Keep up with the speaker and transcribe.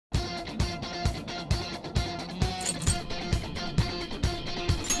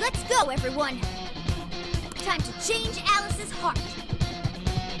Let's go, everyone! Time to change Alice's heart.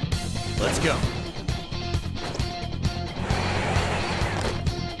 Let's go.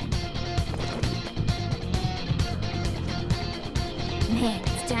 Man,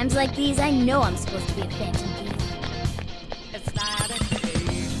 it's times like these I know I'm supposed to be a phantom thief. It's not a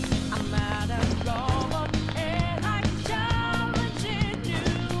day. I'm not alone, and I'm challenging you.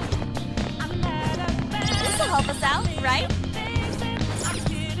 I'm not a man. This'll help us out, right?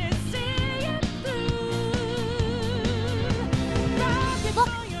 Look,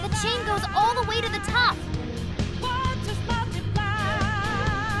 the chain goes all the way to the top.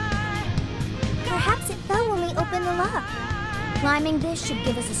 Perhaps it fell when we opened the lock. Climbing this should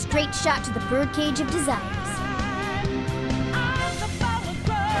give us a straight shot to the birdcage of desires.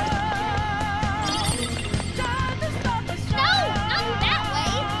 No, not that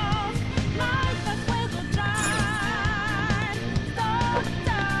way!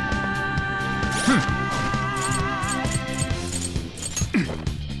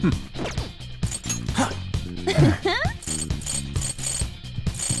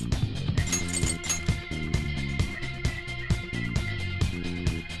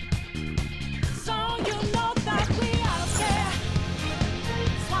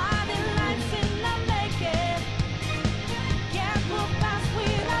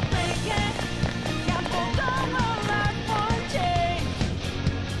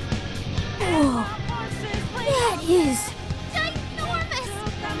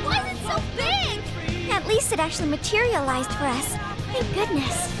 It actually materialized for us. Thank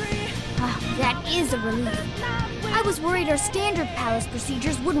goodness. Oh, that is a relief. I was worried our standard palace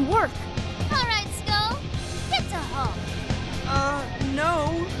procedures wouldn't work. All right, Skull. Get to home.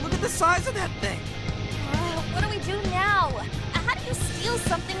 No. Look at the size of that thing. What do we do now? How do you steal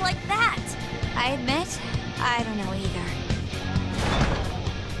something like that? I admit, I don't know either.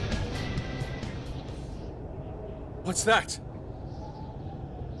 What's that?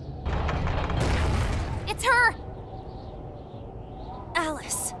 It's her!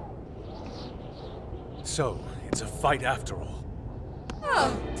 Alice. So, it's a fight after all.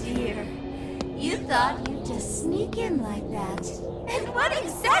 Oh dear. You thought you'd just sneak in like that. And what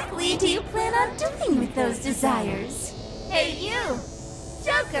exactly do you plan on doing with those desires? Hey you!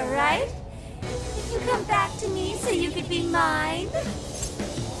 Joker, right? Did you come back to me so you could be mine?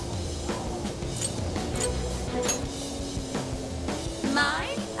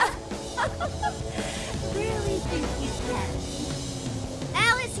 Mine? Really think you can?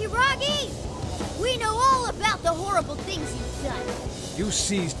 Alice Hiragi! We know all about the horrible things you've done. You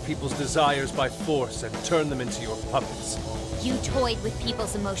seized people's desires by force and turned them into your puppets. You toyed with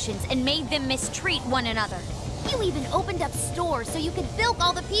people's emotions and made them mistreat one another. You even opened up stores so you could bilk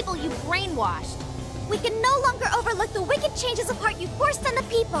all the people you brainwashed. We can no longer overlook the wicked changes of heart you forced on the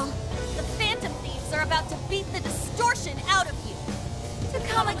people. The Phantom Thieves are about to beat the distortion out of you.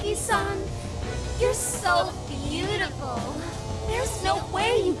 Takamaki-san, you're so beautiful. There's no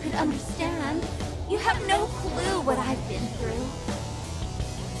way you could understand. You have no clue what I've been through.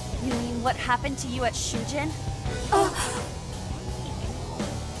 You mean what happened to you at Shujin?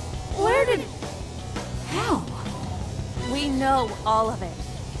 Where did... How? We know all of it.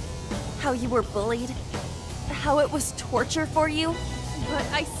 How you were bullied, how it was torture for you, but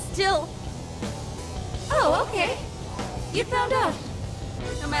I still... Oh, okay. You found out.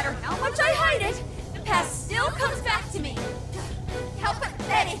 No matter how much I hide it, the past still comes back to me. How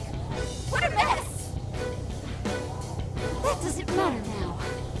pathetic. What a mess. That doesn't matter now.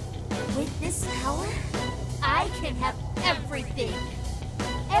 With this power, I can have everything.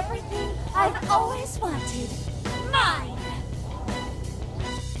 Everything I've always wanted. Mine!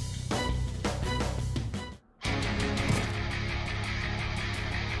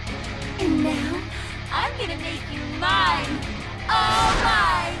 And now, I'm gonna make you mine! All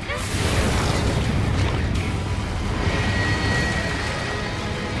mine!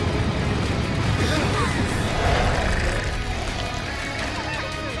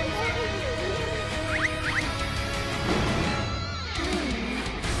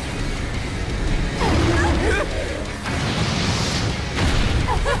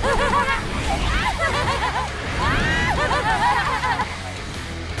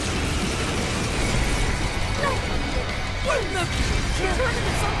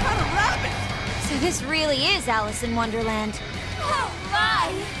 So this really is Alice in Wonderland. Oh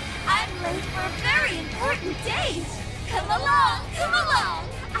my! I'm late for a very important date! Come along, come along!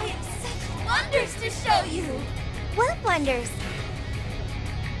 I have such wonders to show you! What wonders?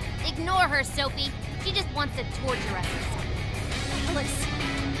 Ignore her, Sophie. She just wants to torture us or something. Alice,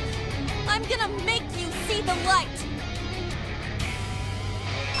 I'm gonna make you see the light!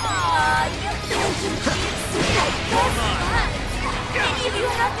 Aw, you Belgian kids seem like best buds. Any of you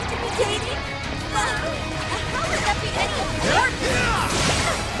happen to be dating? How would that be any of your business?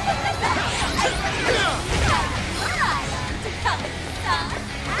 To come with some.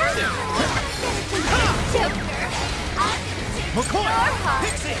 Joker, I'm gonna take McCoy! your heart.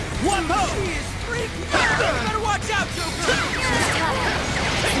 Pixie! Wampo! He is freaky! Better watch out, Joker!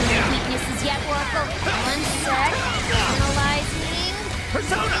 No weaknesses yet, Oracle. One sec. Analyzing.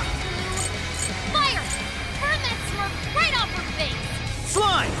 Persona! Fire! Burn that smirk right off her face!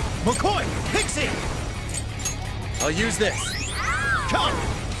 Slime! McCoy! Pixie! I'll use this. Come!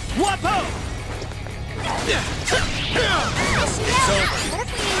 Wampo! So, what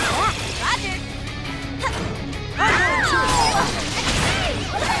if we use that? Roger.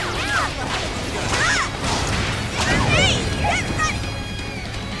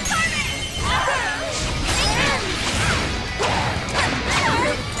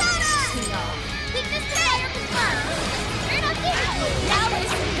 Weakness to fire confirmed. You're not getting it. Now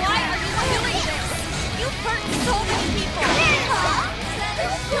listen, why are you doing this? You've hurt so many people.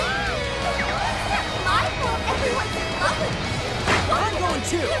 My fault. Everyone's in love with me. I'm going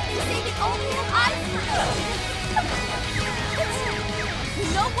too! You say they only have eyes for them.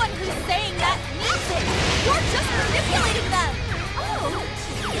 No one who's saying that means it. You're just manipulating them. Oh,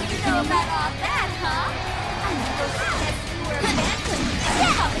 you know about all that, huh? I never guessed you were a phantom.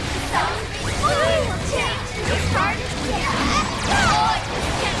 We'll change this part again. Oh, I just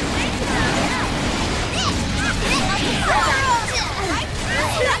can't wait to know.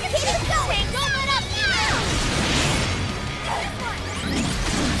 Keep it going. Don't let up now.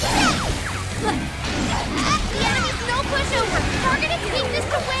 The enemy's no pushover. Target its weakness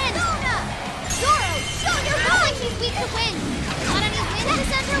to win. Zoro, show your mind. He's weak to win. Want any wind to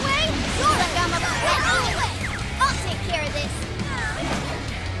send her way? Zoro, I'm about it. I'll take care of this.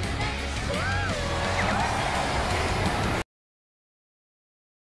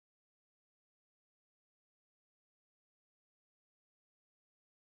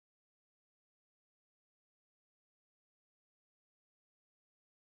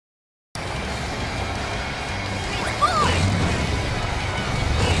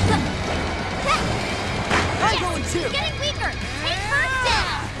 I'm going too! Getting weaker. Take first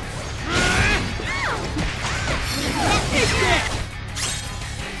down.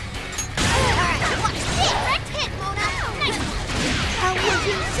 Alright, watch this. Direct hit, Mona. Nice one. That was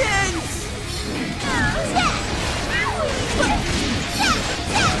intense!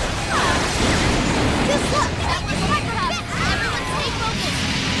 Just look. That was record up. Everyone stay focused.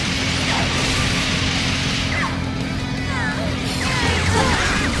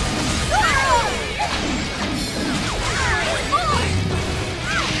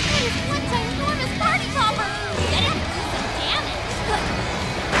 What ginormous party popper! Get it? Damage!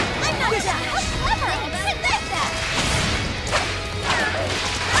 I'm not done. How clever! Sit like that!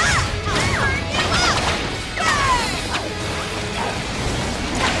 I'll burn you up!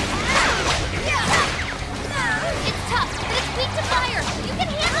 It's tough, but it's weak to fire. You can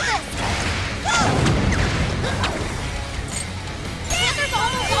handle this! Panther's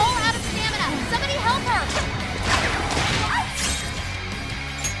almost all out of stamina. Somebody help her!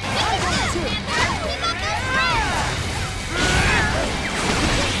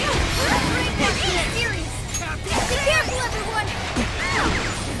 Be careful, everyone!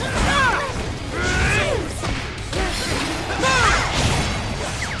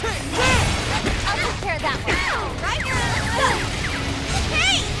 I'll take care of that one. Right here!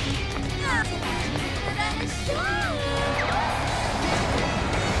 Hey!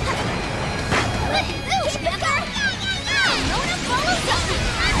 Keep it going! Mona follows up!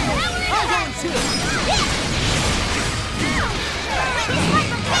 I'm going too!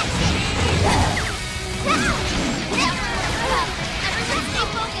 Everyone stay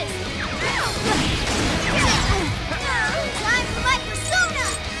focused! Time for my persona!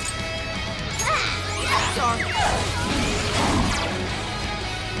 Sorry.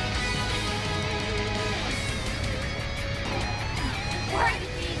 Why are you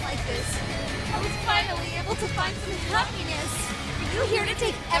being like this? I was finally able to find some happiness. Are you here to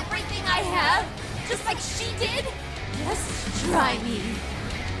take everything I have? Just like she did? Just try me.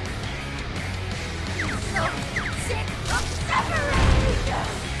 So sick of separating!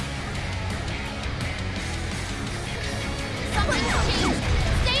 Something's changed!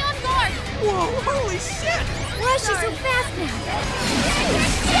 Stay on guard! Whoa, holy shit! Why is she so fast now?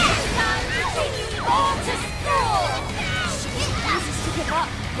 Time to take you all to school! She refuses to give up.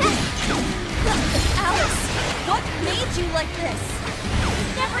 Alice, what made you like this?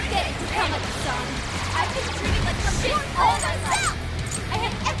 Never get it to come at the sun. I've been treated like some shit all my life. I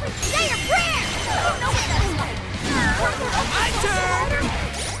had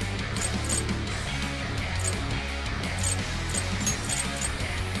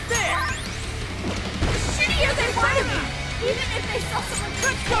Even if they saw someone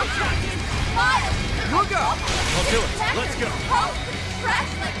good contracted, Miles! We'll go! I'll do it. Let's go. Hold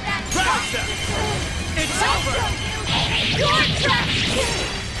trash like that! Rapid! It's over! You're trash!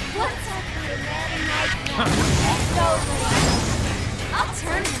 Once I put a man in my hand, it's over. I'll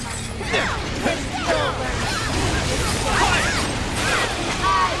turn him on you. It's over.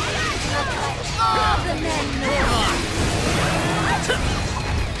 I look like all the men know.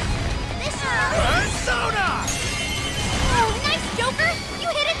 Persona! Oh, nice, Joker! You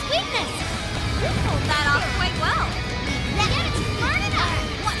hit its weakness! You pulled that off quite well. Yeah, it's smart enough!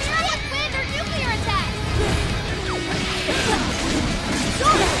 Watch out with wind or nuclear attack!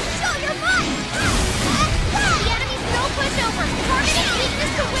 Show your butt! The enemy's no pushover! Target its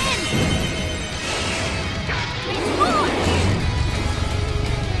weakness to win! It's more!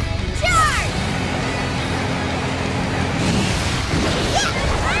 Charge!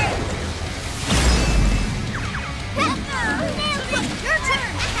 Your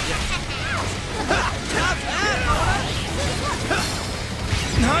turn!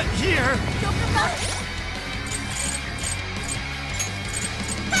 Not here! Joker butt!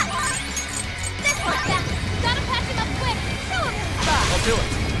 This one! Gotta patch him up quick! Show him his butt! I'll do it.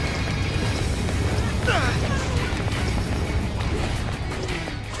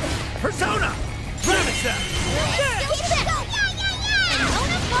 Persona! Ravage them! And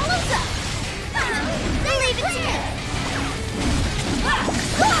Mona follows up! Leave it to me!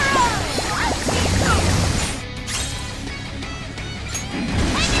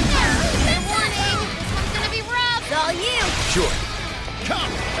 Hang in there! Good warning! This one's gonna be rough! It's all you! Sure.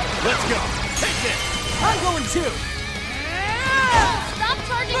 Come! Let's go! Take it! I'm going too! Stop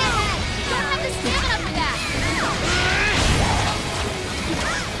charging ahead! You don't have the stamina for that!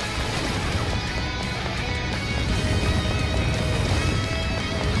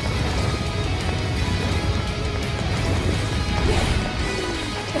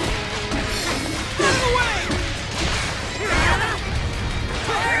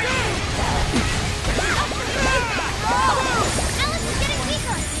 Alice is getting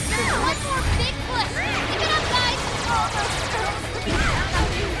weaker! One more big push! Keep it up, guys!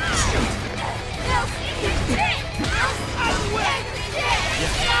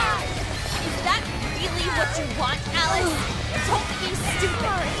 Is that really what you want, Alice? Don't be stupid.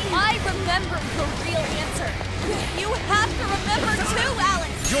 I remember the real answer. You have to remember too,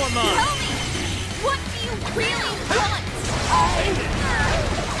 Alice. You're mine. Tell me, what do you really want?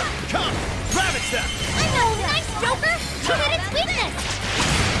 Come! Ravage them! I know! Nice, Joker! You hit its weakness!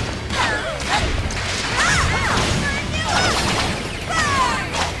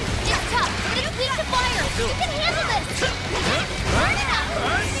 It's tough, but it's weak to fire! You can handle this! Burn it up!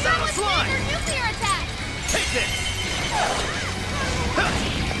 Now with Slime! wind or nuclear attack! Take this!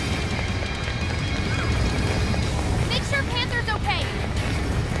 Make sure Panther's okay!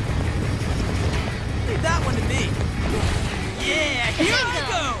 Leave that one to me! Yeah, here I Bingo!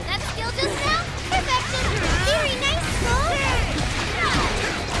 go! That skill just now? Perfection! Very nice, Skull!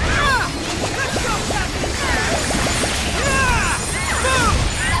 Let's go, Captain!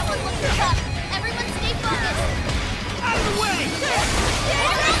 That one looks tough! Everyone stay focused! Out of the way!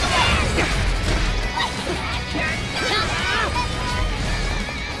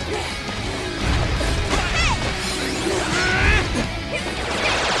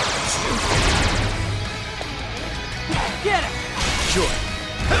 Get it! Sure.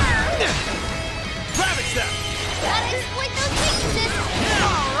 Ravage them! Gotta exploit those weaknesses!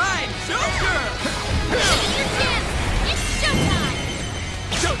 Alright, Joker! Here's your chance! It's showtime!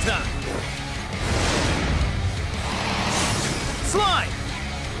 Showtime! Slime!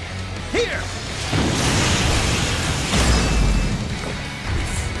 Here!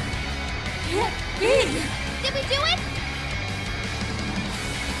 Did we do it?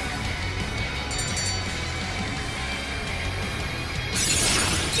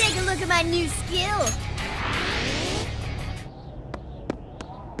 Take a look at my new skill!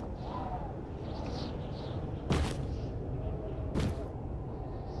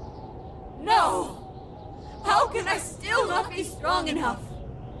 No! How can I still not be strong enough?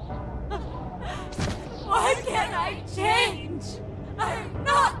 Why can't I change? I'm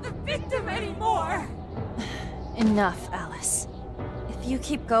not the victim anymore! Enough, Alice. If you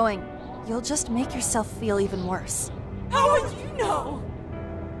keep going, you'll just make yourself feel even worse. How would you know?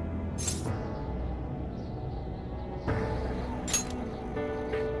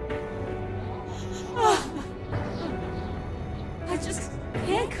 I just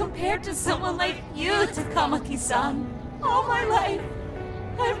can't compare to someone like you, Takamaki-san. All my life,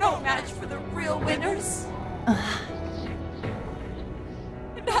 I'm no match for the real winners.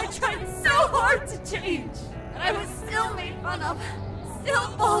 And I tried so hard to change, and but I was still made fun of,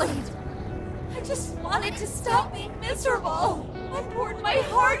 still bullied. I just wanted to stop being miserable. I poured my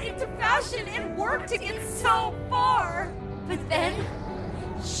heart into fashion and worked to get so far. But then,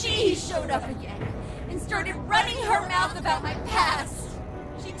 she showed up again and started running her mouth about my past.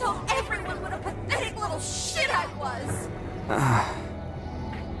 She told everyone what a pathetic little shit I was.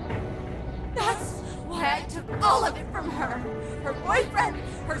 That's why I took all of it from her. Her boyfriend,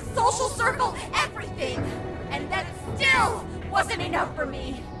 her social circle, everything. And that still wasn't enough for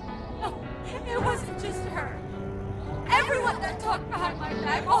me. It wasn't just her. Everyone that talked behind my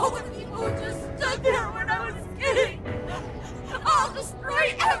back, all the people who just stood there when I was kidding. I'll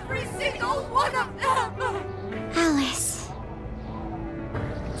destroy every single one of them! Alice.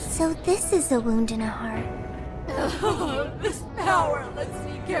 So this is a wound in a heart. Oh, this power lets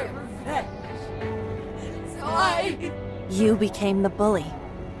me get revenge. So You became the bully,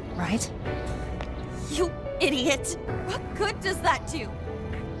 right? You idiot! What good does that do?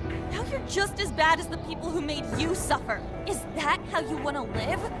 Now you're just as bad as the people who made you suffer. Is that how you want to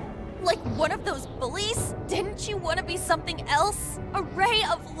live? Like one of those bullies? Didn't you want to be something else? A ray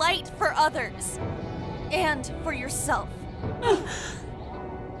of light for others. And for yourself.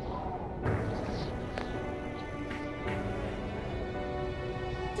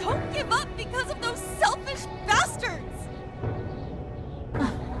 Don't give up because of those selfish bastards!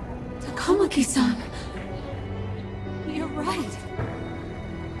 Takamaki-san. You're right.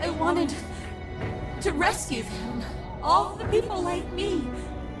 I wanted to rescue them. All the people like me,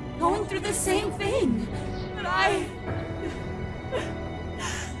 going through the same thing. But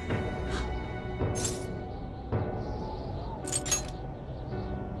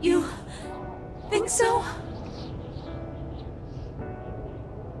You think so?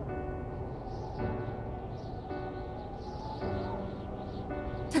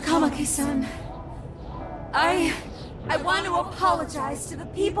 Takamaki-san, I want to apologize to the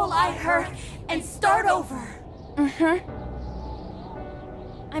people I hurt and start over.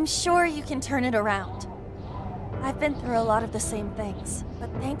 I'm sure you can turn it around. I've been through a lot of the same things,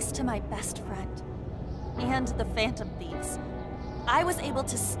 but thanks to my best friend and the Phantom Thieves, I was able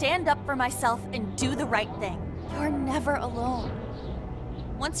to stand up for myself and do the right thing. You're never alone.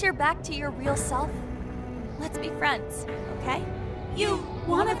 Once you're back to your real self, let's be friends, okay? You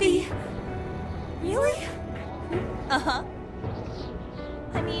wanna be... Really? Uh-huh.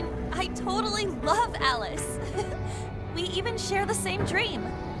 I mean, I totally love Alice. We even share the same dream.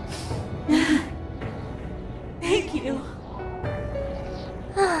 Thank you.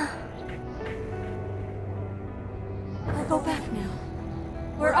 I'll go back now,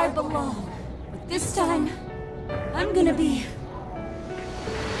 where I belong. But this time, I'm gonna be...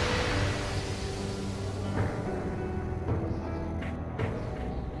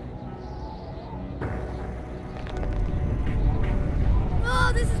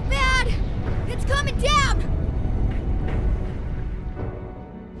 Oh, this is bad! It's coming down!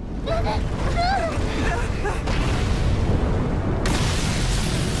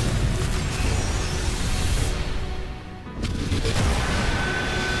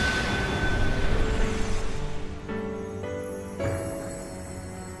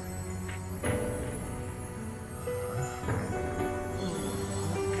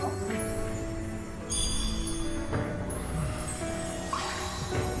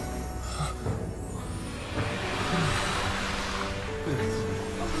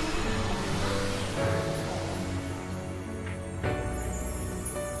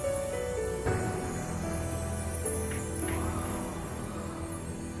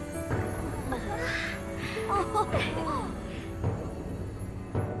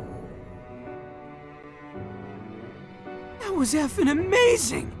 That was effing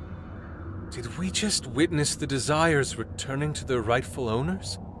amazing! Did we just witness the desires returning to their rightful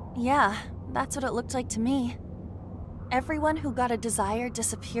owners? Yeah, that's what it looked like to me. Everyone who got a desire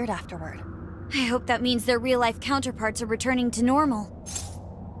disappeared afterward. I hope that means their real-life counterparts are returning to normal.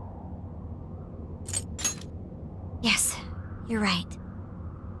 Yes, you're right.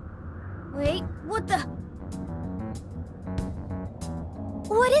 Wait, what the...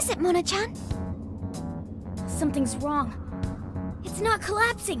 What is it, Mona-chan? Something's wrong. It's not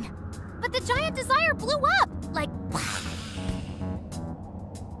collapsing. But the giant desire blew up! Like...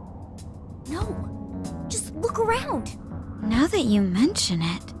 No. Just look around. Now that you mention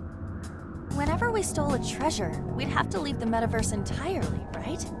it... Whenever we stole a treasure, we'd have to leave the metaverse entirely,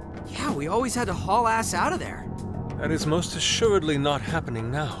 right? Yeah, we always had to haul ass out of there. That is most assuredly not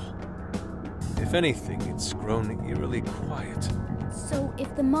happening now. If anything, it's grown eerily quiet. So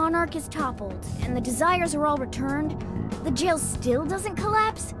if the monarch is toppled and the desires are all returned, the jail still doesn't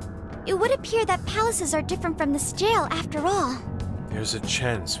collapse? it would appear that palaces are different from this jail after all. There's a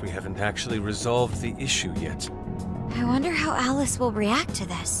chance we haven't actually resolved the issue yet. I wonder how Alice will react to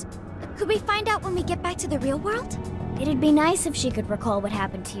this. Could we find out when we get back to the real world? It'd be nice if she could recall what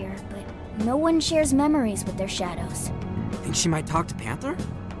happened here, but no one shares memories with their shadows. Think she might talk to Panther?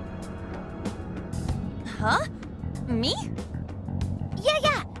 Huh? Me?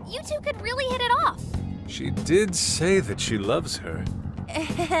 Yeah, you two could really hit it off. She did say that she loves her.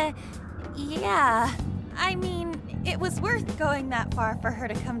 Yeah. I mean, it was worth going that far for her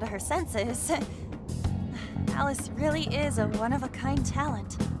to come to her senses. Alice really is a one-of-a-kind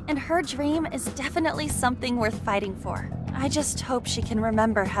talent, and her dream is definitely something worth fighting for. I just hope she can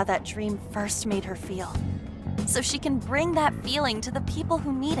remember how that dream first made her feel, so she can bring that feeling to the people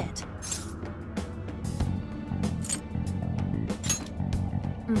who need it.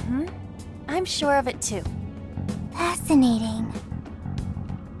 I'm sure of it too. Fascinating.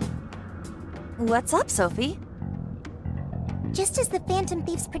 What's up, Sophie? Just as the Phantom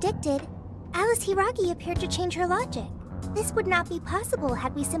Thieves predicted, Alice Hiragi appeared to change her logic. This would not be possible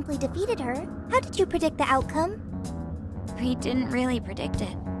had we simply defeated her. How did you predict the outcome? We didn't really predict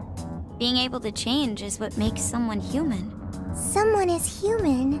it. Being able to change is what makes someone human. Someone is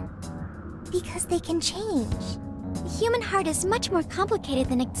human because they can change. The human heart is much more complicated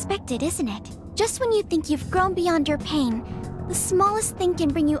than expected, isn't it? Just when you think you've grown beyond your pain, the smallest thing can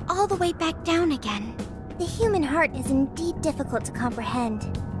bring you all the way back down again. The human heart is indeed difficult to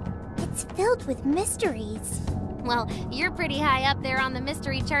comprehend. It's filled with mysteries. Well, you're pretty high up there on the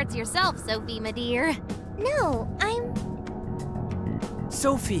mystery charts yourself, Sophie, my dear. No, I'm...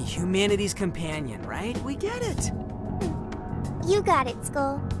 Sophie, humanity's companion, right? We get it. You got it,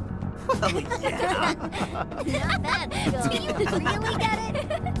 Skull. Well, yeah. Not bad, Skull. Do you really get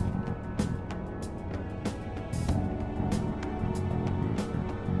it?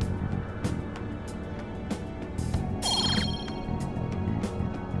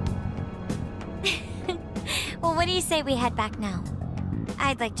 Well, what do you say we head back now?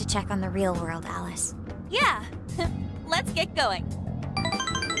 I'd like to check on the real world, Alice. Yeah, let's get going.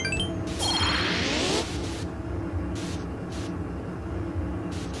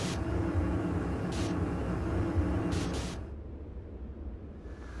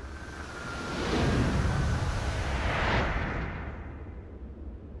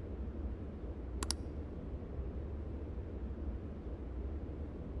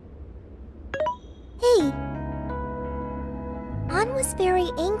 Hey! Ann was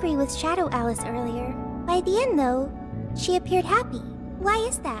very angry with Shadow Alice earlier. By the end, though, she appeared happy. Why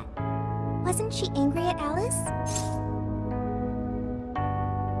is that? Wasn't she angry at Alice?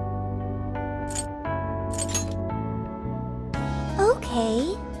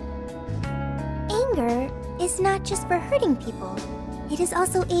 Okay. Anger is not just for hurting people. It is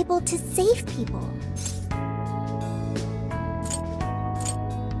also able to save people.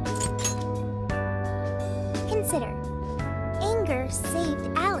 Consider. Anger saved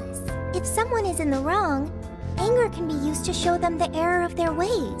Alice. If someone is in the wrong, anger can be used to show them the error of their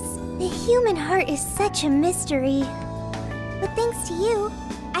ways. The human heart is such a mystery. But thanks to you,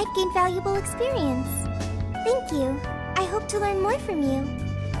 I've gained valuable experience. Thank you. I hope to learn more from you.